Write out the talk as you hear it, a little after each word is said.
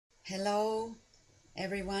Hello,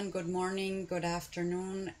 everyone. Good morning, good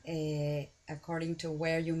afternoon, according to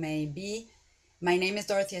where you may be. My name is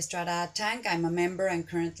Dorothy Estrada Tanck. I'm a member and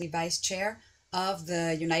currently vice chair of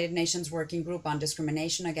the United Nations Working Group on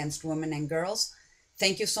Discrimination Against Women and Girls.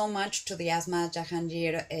 Thank you so much to the Asma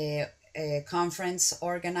Jahangir conference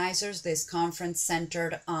organizers. This conference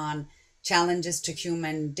centered on challenges to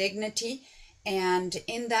human dignity. And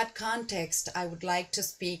in that context, I would like to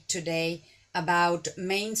speak today about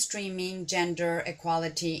mainstreaming gender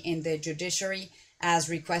equality in the judiciary as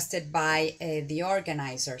requested by the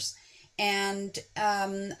organizers. And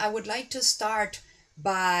I would like to start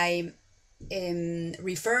by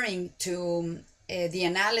referring to the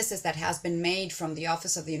analysis that has been made from the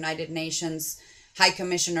Office of the United Nations High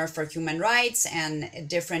Commissioner for Human Rights and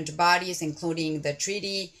different bodies, including the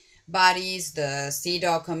treaty bodies, the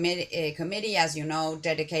CEDAW committee, as you know,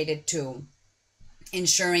 dedicated to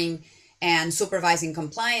ensuring and supervising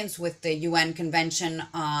compliance with the UN Convention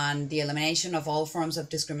on the Elimination of All Forms of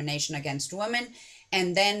Discrimination Against Women,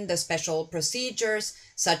 and then the special procedures,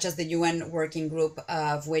 such as the UN Working Group,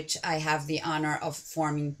 of which I have the honor of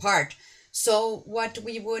forming part. So what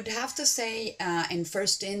we would have to say in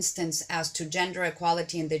first instance as to gender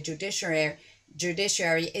equality in the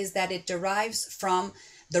judiciary is that it derives from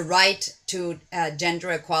the right to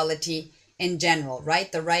gender equality in general,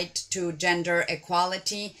 right? The right to gender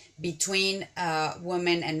equality between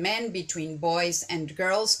women and men, between boys and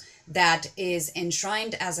girls, that is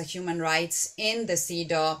enshrined as a human rights in the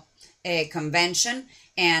CEDAW Convention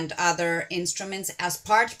and other instruments as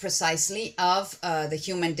part precisely of the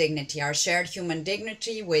human dignity, our shared human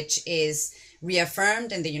dignity, which is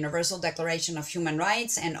reaffirmed in the Universal Declaration of Human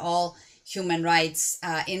Rights and all human rights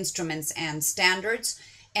instruments and standards.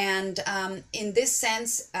 And in this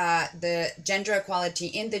sense, the gender equality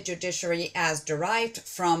in the judiciary as derived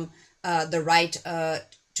from the right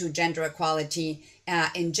to gender equality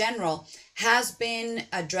in general has been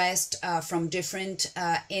addressed from different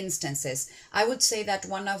instances. I would say that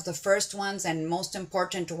one of the first ones and most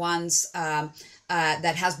important ones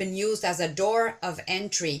that has been used as a door of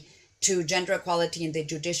entry to gender equality in the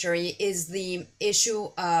judiciary is the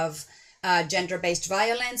issue of gender-based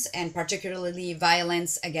violence, and particularly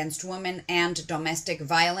violence against women and domestic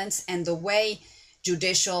violence, and the way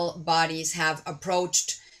judicial bodies have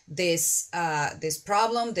approached this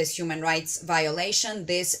problem, this human rights violation,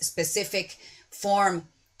 this specific form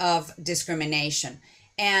of discrimination.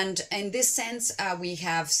 And in this sense, we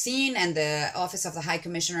have seen, and the Office of the High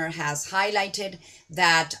Commissioner has highlighted,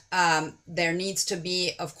 that there needs to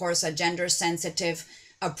be, of course, a gender-sensitive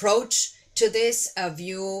approach to this, a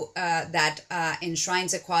view that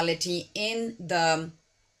enshrines equality in the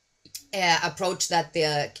approach that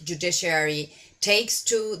the judiciary takes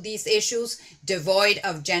to these issues, devoid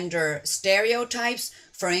of gender stereotypes.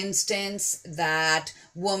 For instance, that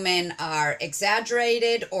women are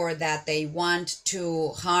exaggerated, or that they want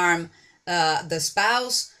to harm the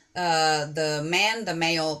spouse, the man, the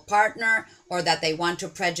male partner, or that they want to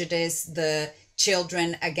prejudice the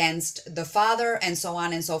children against the father, and so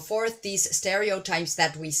on and so forth. These stereotypes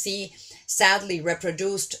that we see sadly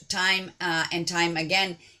reproduced time and time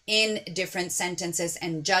again in different sentences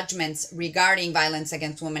and judgments regarding violence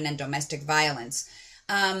against women and domestic violence.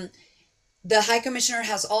 The High Commissioner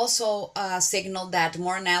has also signaled that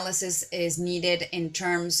more analysis is needed in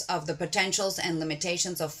terms of the potentials and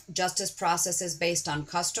limitations of justice processes based on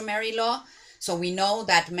customary law. So we know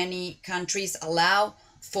that many countries allow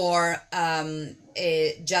for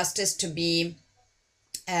justice to be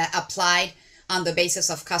applied on the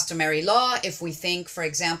basis of customary law. If we think, for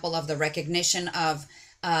example, of the recognition of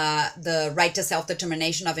the right to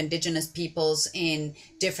self-determination of indigenous peoples in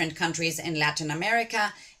different countries in Latin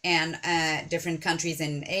America and different countries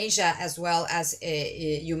in Asia, as well as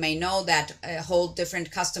you may know that hold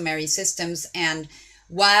different customary systems. And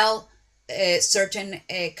while certain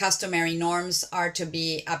customary norms are to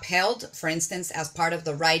be upheld, for instance, as part of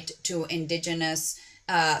the right to indigenous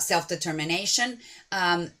self-determination,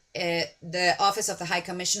 the Office of the High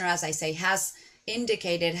Commissioner, as I say, has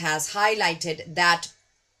indicated, has highlighted that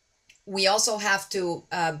we also have to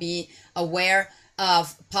be aware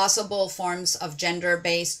of possible forms of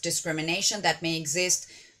gender-based discrimination that may exist,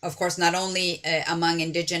 of course, not only among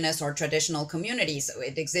indigenous or traditional communities.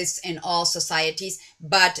 It exists in all societies,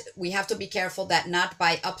 but we have to be careful that not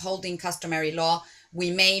by upholding customary law, we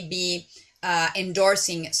may be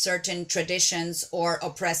endorsing certain traditions or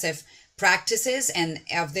oppressive practices. And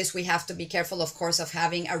of this, we have to be careful, of course, of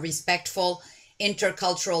having a respectful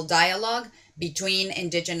intercultural dialogue between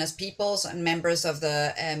indigenous peoples and members of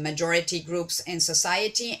the majority groups in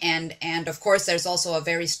society. And of course, there's also a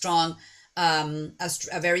very strong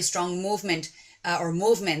a very strong movement or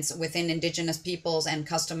movements within indigenous peoples and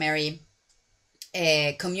customary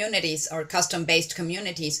communities or custom-based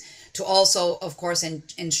communities to also, of course,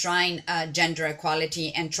 enshrine gender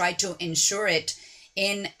equality and try to ensure it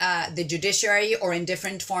in the judiciary or in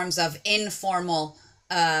different forms of informal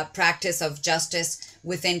practice of justice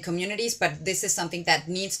within communities. But this is something that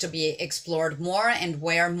needs to be explored more and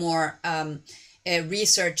where more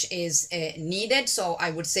research is needed. So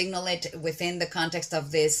I would signal it within the context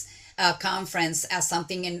of this conference as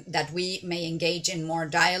something that we may engage in more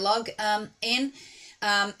dialogue in.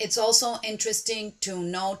 It's also interesting to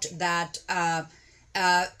note that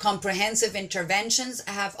comprehensive interventions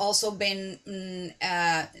have also been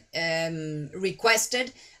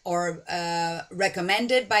requested or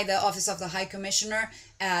recommended by the Office of the High Commissioner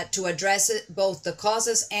to address both the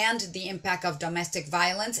causes and the impact of domestic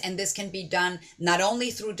violence. And this can be done not only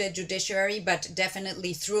through the judiciary, but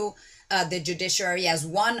definitely through the judiciary as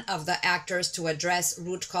one of the actors to address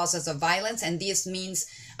root causes of violence. And this means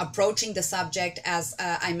approaching the subject, as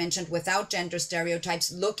I mentioned, without gender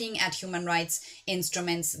stereotypes, looking at human rights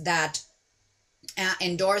instruments that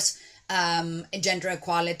endorse gender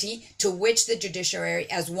equality, to which the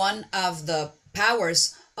judiciary, as one of the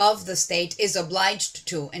powers of the state, is obliged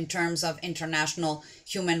to in terms of international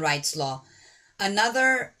human rights law.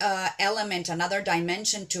 Another element, another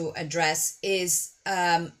dimension to address is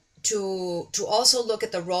to also look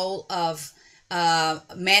at the role of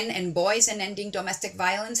men and boys in ending domestic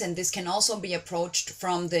violence, and this can also be approached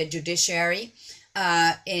from the judiciary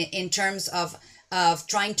in terms of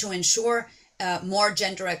trying to ensure more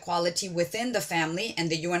gender equality within the family.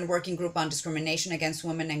 And the UN Working Group on Discrimination Against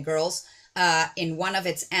Women and Girls, in one of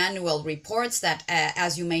its annual reports that,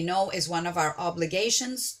 as you may know, is one of our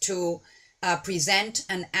obligations to present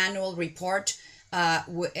an annual report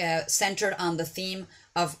centered on the theme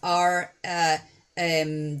of our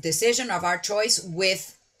decision, of our choice,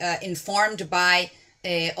 with informed by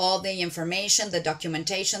all the information, the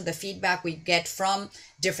documentation, the feedback we get from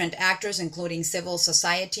different actors, including civil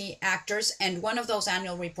society actors. And one of those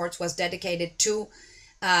annual reports was dedicated to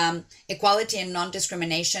equality and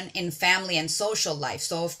non-discrimination in family and social life.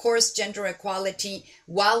 So, of course, gender equality,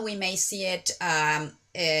 while we may see it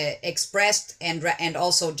expressed and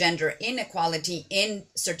also gender inequality in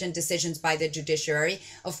certain decisions by the judiciary,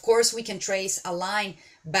 of course, we can trace a line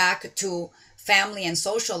back to family and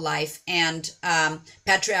social life and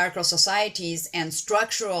patriarchal societies and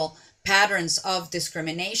structural patterns of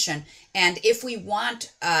discrimination. And if we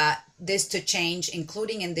want this to change,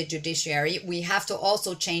 including in the judiciary, we have to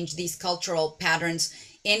also change these cultural patterns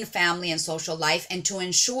in family and social life, and to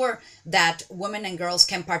ensure that women and girls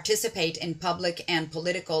can participate in public and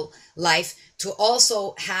political life, to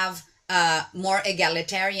also have more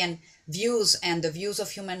egalitarian views and the views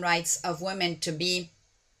of human rights of women to be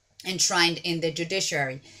enshrined in the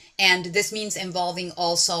judiciary. And this means involving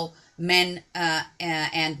also men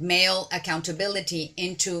and male accountability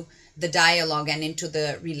into the dialogue and into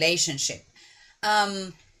the relationship.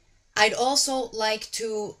 I'd also like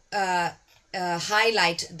to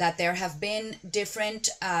highlight that there have been different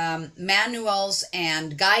manuals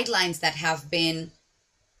and guidelines that have been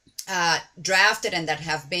drafted and that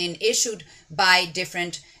have been issued by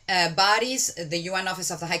different bodies, the UN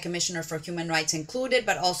Office of the High Commissioner for Human Rights included,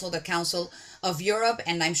 but also the Council of Europe.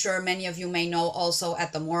 And I'm sure many of you may know also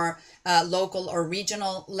at the more local or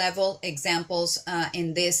regional level examples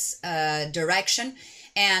in this direction.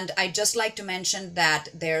 And I'd just like to mention that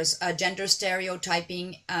there's a gender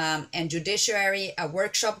stereotyping and judiciary, a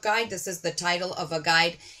workshop guide. This is the title of a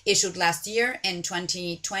guide issued last year in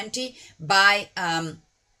 2020 by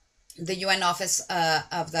the UN Office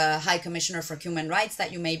of the High Commissioner for Human Rights,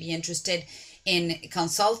 that you may be interested in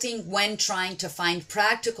consulting when trying to find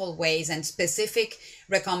practical ways and specific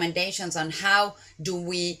recommendations on how do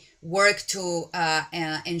we work to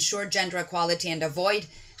ensure gender equality and avoid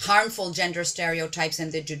harmful gender stereotypes in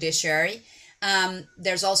the judiciary.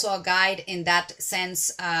 There's also a guide in that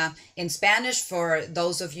sense in Spanish for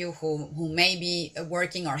those of you who may be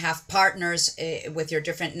working or have partners with your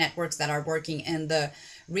different networks that are working in the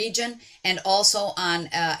region, and also on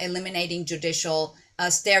eliminating judicial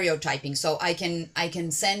stereotyping. So I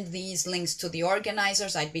can send these links to the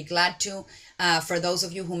organizers. I'd be glad to, for those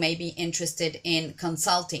of you who may be interested in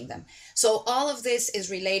consulting them. So all of this is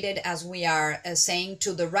related, as we are saying,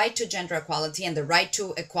 to the right to gender equality and the right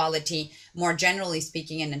to equality, more generally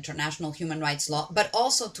speaking, in international human rights law, but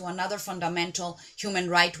also to another fundamental human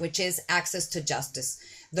right, which is access to justice.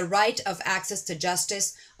 The right of access to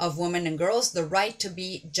justice of women and girls, the right to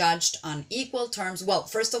be judged on equal terms. Well,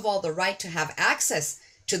 first of all, the right to have access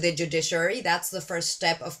to the judiciary. That's the first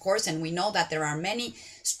step, of course, and we know that there are many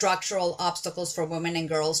structural obstacles for women and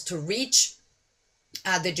girls to reach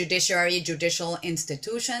the judiciary, judicial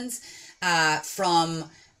institutions, from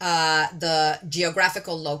the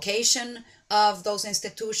geographical location of those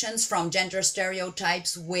institutions, from gender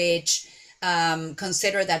stereotypes, which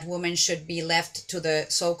consider that women should be left to the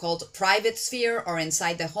so-called private sphere or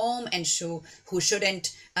inside the home, and who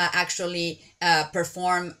shouldn't actually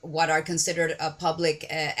perform what are considered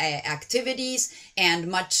public activities, and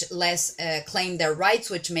much less claim their rights,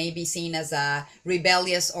 which may be seen as a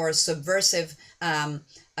rebellious or subversive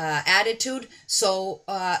attitude. So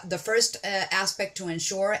the first aspect to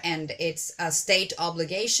ensure, and it's a state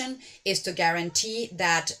obligation, is to guarantee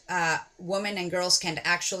that women and girls can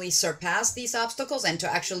actually surpass these obstacles and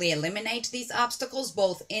to actually eliminate these obstacles,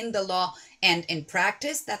 both in the law and in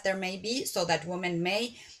practice that there may be, so that women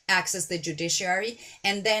may access the judiciary.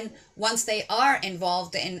 And then once they are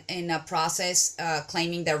involved in a process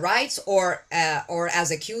claiming their rights, or as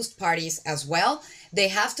accused parties as well, they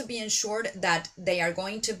have to be ensured that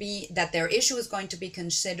that their issue is going to be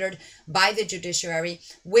considered by the judiciary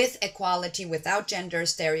with equality, without gender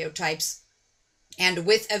stereotypes, and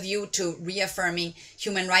with a view to reaffirming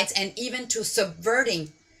human rights, and even to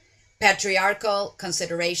subverting patriarchal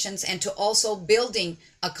considerations, and to also building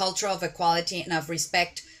a culture of equality and of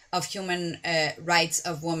respect of human rights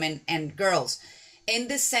of women and girls. In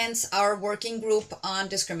this sense, our working group on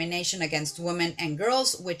discrimination against women and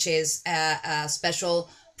girls, which is a special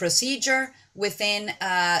procedure within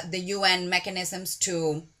the UN mechanisms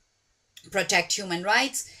to protect human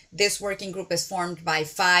rights, this working group is formed by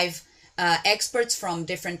 5 experts from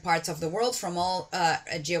different parts of the world, from all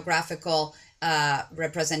geographical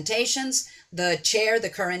representations.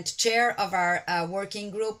 The current chair of our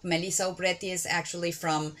working group, Melissa Obreti, is actually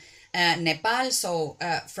from Nepal, so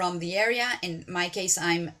from the area. In my case,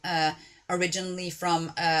 I'm originally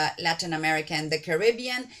from Latin America and the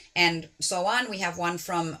Caribbean, and so on. We have one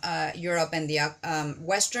from Europe and the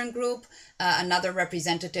Western group, another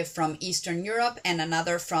representative from Eastern Europe, and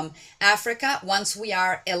another from Africa. Once we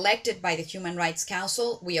are elected by the Human Rights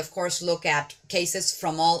Council, we of course look at cases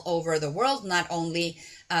from all over the world, not only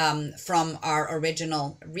from our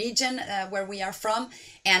original region where we are from.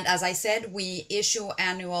 And as I said, we issue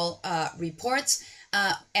annual reports,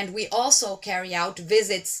 and we also carry out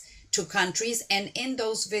visits to countries. And in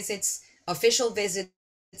those visits, official visits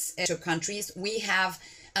to countries, we have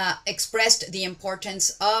expressed the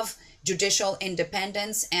importance of judicial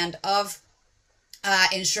independence and of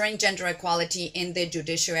ensuring gender equality in the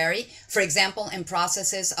judiciary. For example, in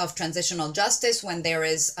processes of transitional justice, when there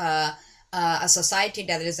is a society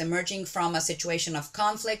that is emerging from a situation of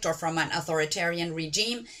conflict or from an authoritarian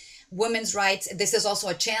regime, women's rights, this is also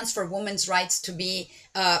a chance for women's rights to be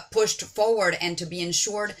pushed forward and to be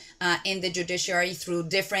ensured in the judiciary through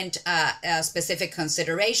different specific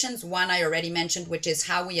considerations. One I already mentioned, which is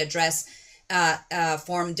how we address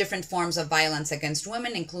different forms of violence against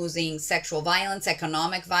women, including sexual violence,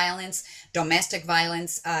 economic violence, domestic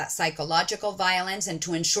violence, psychological violence, and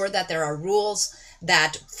to ensure that there are rules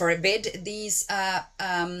that forbid these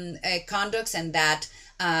conducts, and that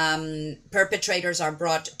perpetrators are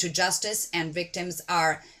brought to justice and victims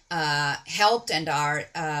are helped and are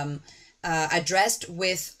addressed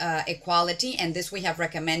with equality. And this we have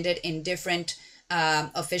recommended in different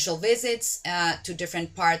official visits to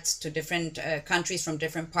different countries from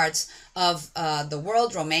different parts of the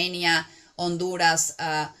world: Romania, Honduras,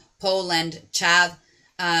 Poland, Chad,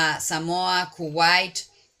 Samoa, Kuwait,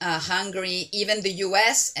 Hungary, even the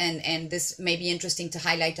US, and this may be interesting to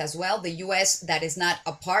highlight as well, the US, that is not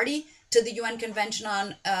a party to the UN Convention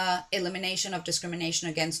on Elimination of Discrimination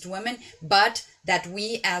Against Women, but that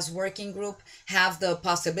we as working group have the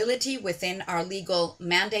possibility within our legal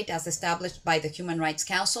mandate as established by the Human Rights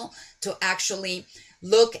Council to actually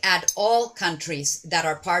look at all countries that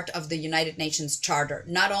are part of the United Nations Charter,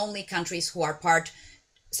 not only countries who are part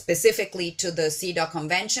specifically to the CEDAW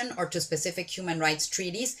Convention or to specific human rights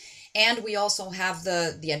treaties. And we also have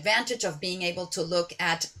the advantage of being able to look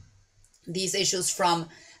at these issues from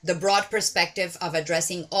the broad perspective of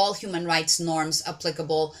addressing all human rights norms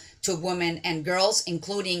applicable to women and girls,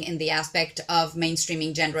 including in the aspect of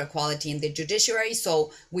mainstreaming gender equality in the judiciary.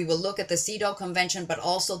 So we will look at the CEDAW Convention, but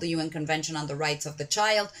also the UN Convention on the Rights of the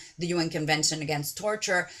Child, the UN Convention Against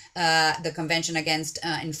Torture, the Convention Against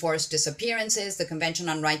Enforced Disappearances, the Convention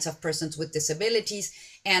on Rights of Persons with Disabilities,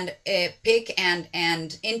 and pick and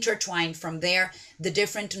intertwine from there the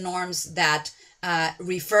different norms that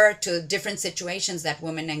refer to different situations that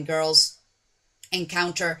women and girls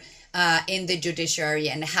encounter in the judiciary,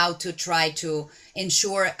 and how to try to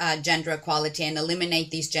ensure gender equality and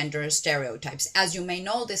eliminate these gender stereotypes. As you may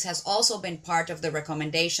know, this has also been part of the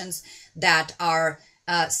recommendations that our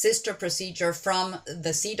sister procedure from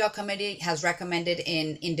the CEDAW committee has recommended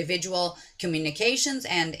in individual communications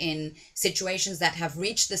and in situations that have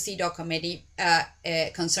reached the CEDAW committee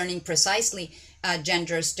concerning precisely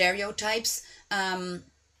gender stereotypes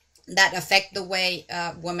that affect the way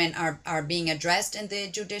women are being addressed in the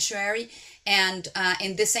judiciary. And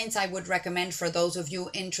in this sense, I would recommend for those of you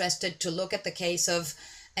interested to look at the case of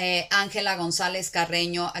Ángela González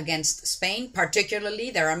Carreño against Spain.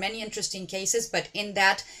 Particularly, there are many interesting cases, but in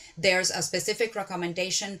that there's a specific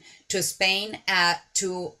recommendation to Spain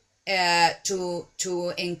to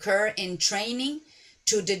incur in training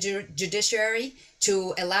to the judiciary,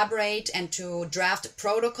 to elaborate and to draft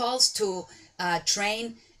protocols to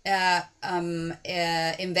train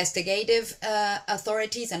investigative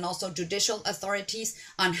authorities and also judicial authorities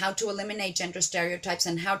on how to eliminate gender stereotypes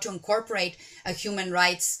and how to incorporate a human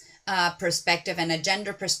rights perspective and a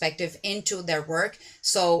gender perspective into their work.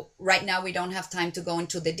 So right now we don't have time to go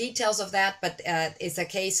into the details of that, but it's a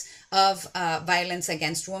case of violence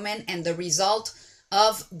against women, and the result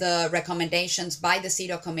of the recommendations by the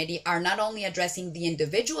CEDAW committee are not only addressing the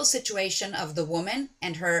individual situation of the woman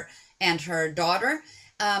and her daughter,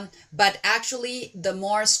 but actually the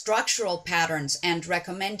more structural patterns, and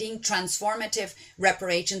recommending transformative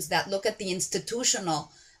reparations that look at the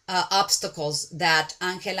institutional obstacles that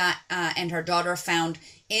Angela and her daughter found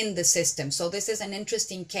in the system. So this is an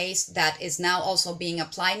interesting case that is now also being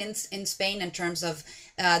applied in Spain in terms of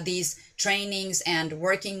these trainings and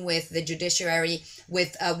working with the judiciary,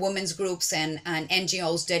 with women's groups and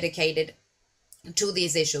NGOs dedicated to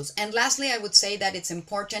these issues. And lastly, I would say that it's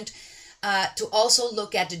important to also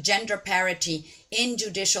look at gender parity in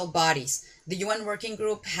judicial bodies. The UN Working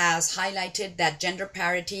Group has highlighted that gender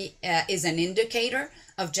parity is an indicator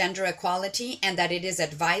of gender equality, and that it is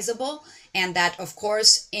advisable, and that of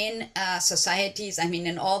course in societies, I mean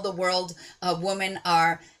in all the world, women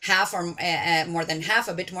are half or more than half,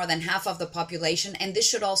 a bit more than half of the population, and this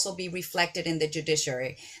should also be reflected in the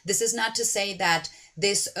judiciary. This is not to say that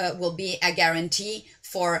this will be a guarantee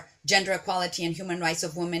for gender equality and human rights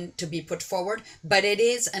of women to be put forward, but it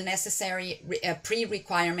is a necessary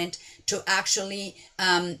pre-requirement to actually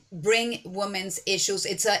bring women's issues.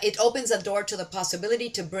 It opens a door to the possibility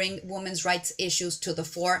to bring women's rights issues to the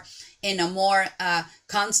fore in a more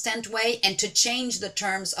constant way, and to change the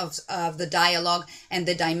terms of the dialogue and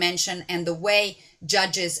the dimension and the way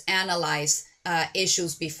judges analyze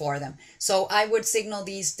issues before them. So I would signal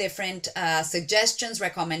these different suggestions,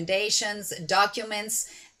 recommendations, documents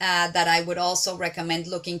that I would also recommend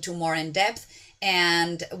looking to more in depth,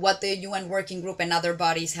 and what the UN Working Group and other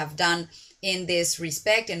bodies have done in this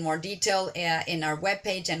respect in more detail in our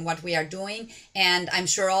webpage and what we are doing. And I'm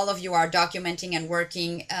sure all of you are documenting and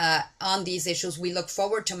working on these issues. We look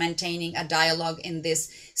forward to maintaining a dialogue in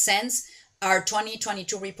this sense. Our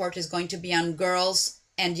 2022 report is going to be on girls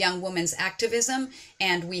and young women's activism,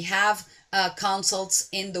 and we have consults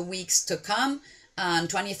in the weeks to come. On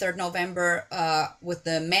 23rd November with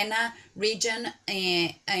the MENA region,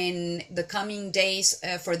 in the coming days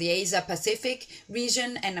for the Asia Pacific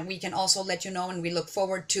region, and we can also let you know, and we look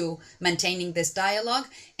forward to maintaining this dialogue.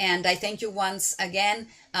 And I thank you once again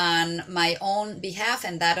on my own behalf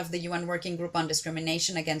and that of the UN Working Group on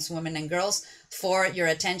Discrimination Against Women and Girls for your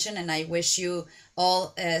attention, and I wish you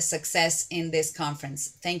all success in this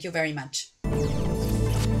conference. Thank you very much.